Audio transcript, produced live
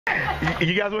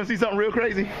You guys want to see something real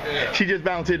crazy? Yeah. She just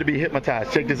volunteered to be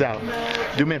hypnotized. Check this out.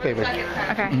 Do me a favor.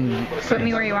 Okay. Put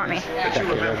me where you want me. Okay,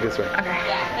 this way.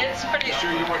 Okay. It's pretty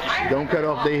sure you want to. Don't cut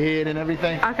off their head and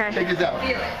everything. Okay. Check this out.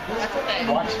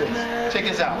 Watch this. Check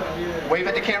this out. Wave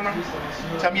at the camera.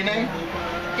 Tell me your name.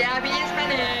 Gabby is my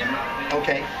name.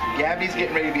 Okay. Gabby's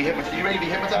getting ready to be hypnotized. You ready to be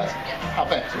hypnotized? How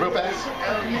fast? Real fast?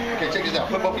 Okay, check this out.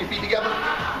 Put both your feet together.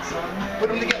 Put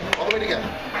them together. All the way together.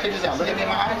 Check this out. Look at me in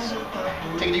my eyes.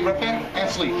 Take a deep breath in and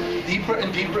sleep. Deeper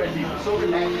and deeper and deeper. So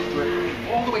relaxed and drifting.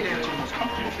 All the way down to the most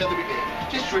comfortable feathery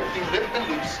bed. Just drifting, lift and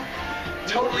loose.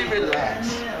 Totally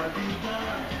relaxed.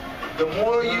 The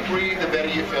more you breathe, the better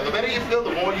you feel. The better you feel,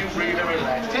 the more you breathe and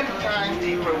relax. 10 times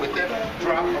deeper with every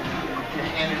drop of your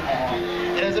hand and arm.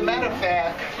 And as a matter of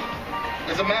fact,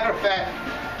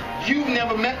 you've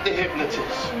never met the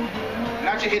hypnotist.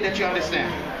 Not your head that you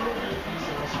understand.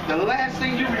 The last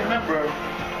thing you remember,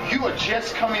 you are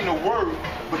just coming to work,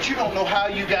 but you don't know how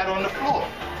you got on the floor.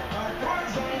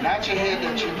 Not your head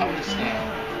that you understand.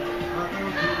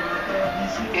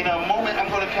 In a moment, I'm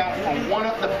going to count from 1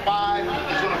 up to 5.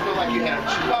 It's going to feel like you had a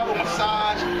 2-hour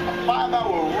massage, a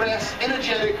 5-hour rest,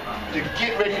 energetic to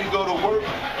get ready to go to work.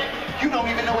 You don't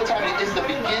even know what time it is. It's the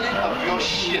beginning of your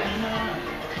shift.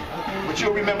 But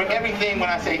you'll remember everything when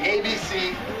I say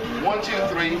ABC, 1, 2,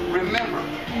 3. Remember,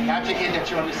 not your head that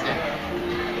you understand.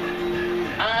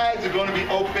 Eyes are going to be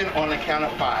open on the count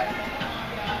of 5.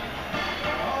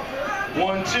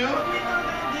 1, 2.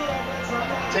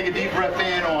 Take a deep breath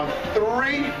in on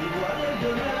 3.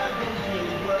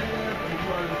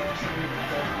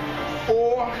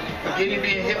 4. Again, you're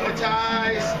being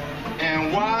hypnotized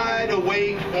and wide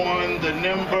awake on the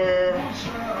number.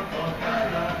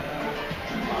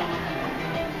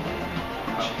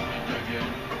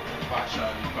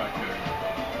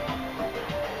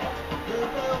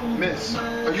 Miss,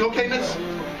 are you okay, Miss?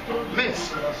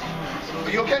 Miss,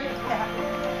 are you okay?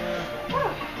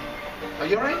 Are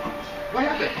you alright? What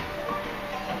happened?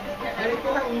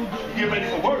 You get ready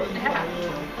for work?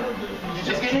 You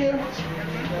just get here?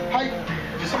 Hi,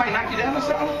 did somebody knock you down or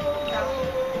something?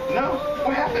 No?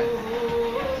 What happened?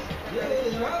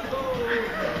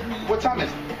 What time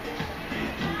is it?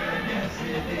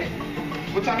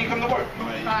 What time you come to work?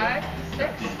 5,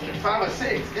 6. 5 or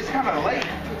 6. It's kind of late.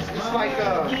 It's like,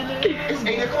 it's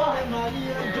 8 o'clock.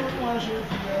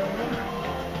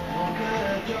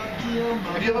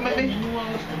 Have you ever met me?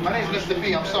 My name's Mr.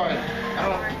 B. I'm sorry.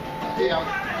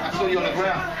 I saw you on the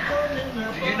ground.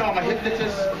 Do you know I'm a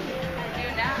hypnotist?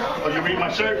 You know. Oh, you read my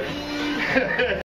shirt?